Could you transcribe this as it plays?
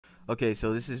Okay,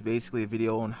 so this is basically a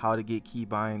video on how to get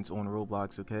keybinds on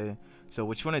Roblox. Okay, so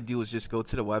what you want to do is just go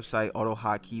to the website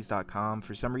autohotkeys.com.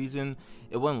 For some reason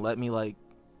it wouldn't let me record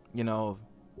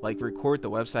the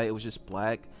website. It was just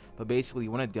black. But basically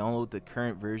you want to download the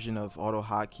current version of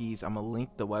AutoHotkeys. I'm gonna link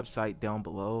the website down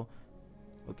below.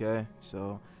 Okay,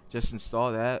 so just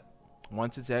install that.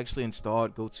 Once it's actually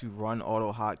installed, go to run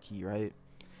AutoHotkey. Right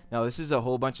now this is a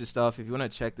whole bunch of stuff. If you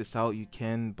want to check this out, you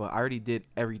can, but I already did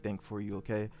everything for you.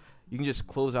 Okay, you can just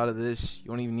close out of this. You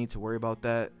don't even need to worry about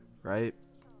that. Right,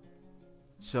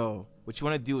 so what you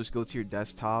want to do is go to your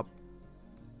desktop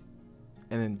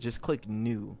and then just click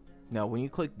new. Now when you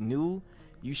click new,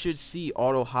 you should see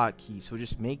AutoHotkey. So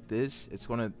just make this, it's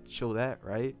going to show that.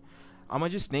 Right, I'm gonna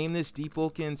just name this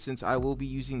Deepwoken, since I will be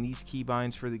using these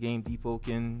keybinds for the game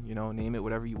Deepwoken. You know, name it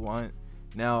whatever you want.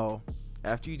 Now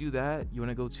after you do that, you want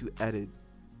to go to edit.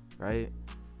 Right,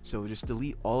 so just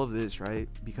delete all of this, right,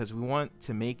 because we want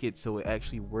to make it so it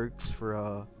actually works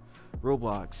for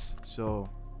Roblox. So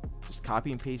just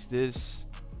copy and paste this.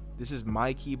 This is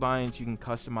my keybinds. You can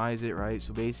customize it, right?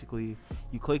 So basically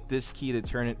you click this key to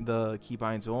turn the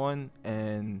keybinds on,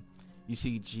 and you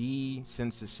see G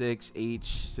sends to 6, H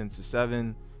sends to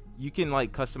 7. You can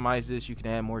like customize this. You can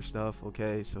add more stuff.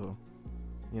 Okay, so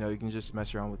you know, you can just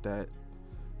mess around with that.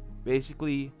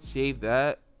 Basically save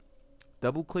that,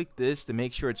 double click this to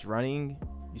make sure it's running.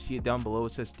 You see it down below,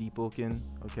 it says Deepwoken.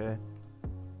 Okay,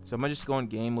 so I'm gonna just go in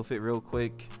game with it real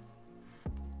quick.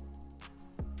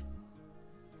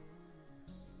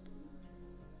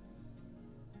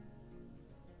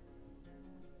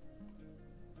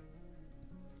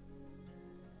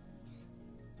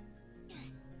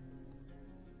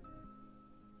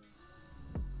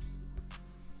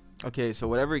 Okay, so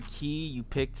whatever key you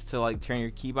picked to like turn your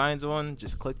keybinds on,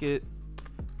 just click it.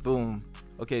 Boom.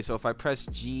 Okay, so if I press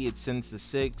G, it sends to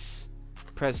 6.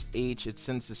 Press H, it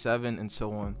sends to 7, and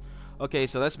so on. Okay,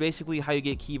 so that's basically how you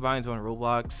get keybinds on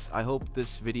Roblox. I hope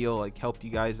this video like helped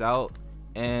you guys out,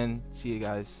 and see you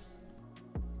guys.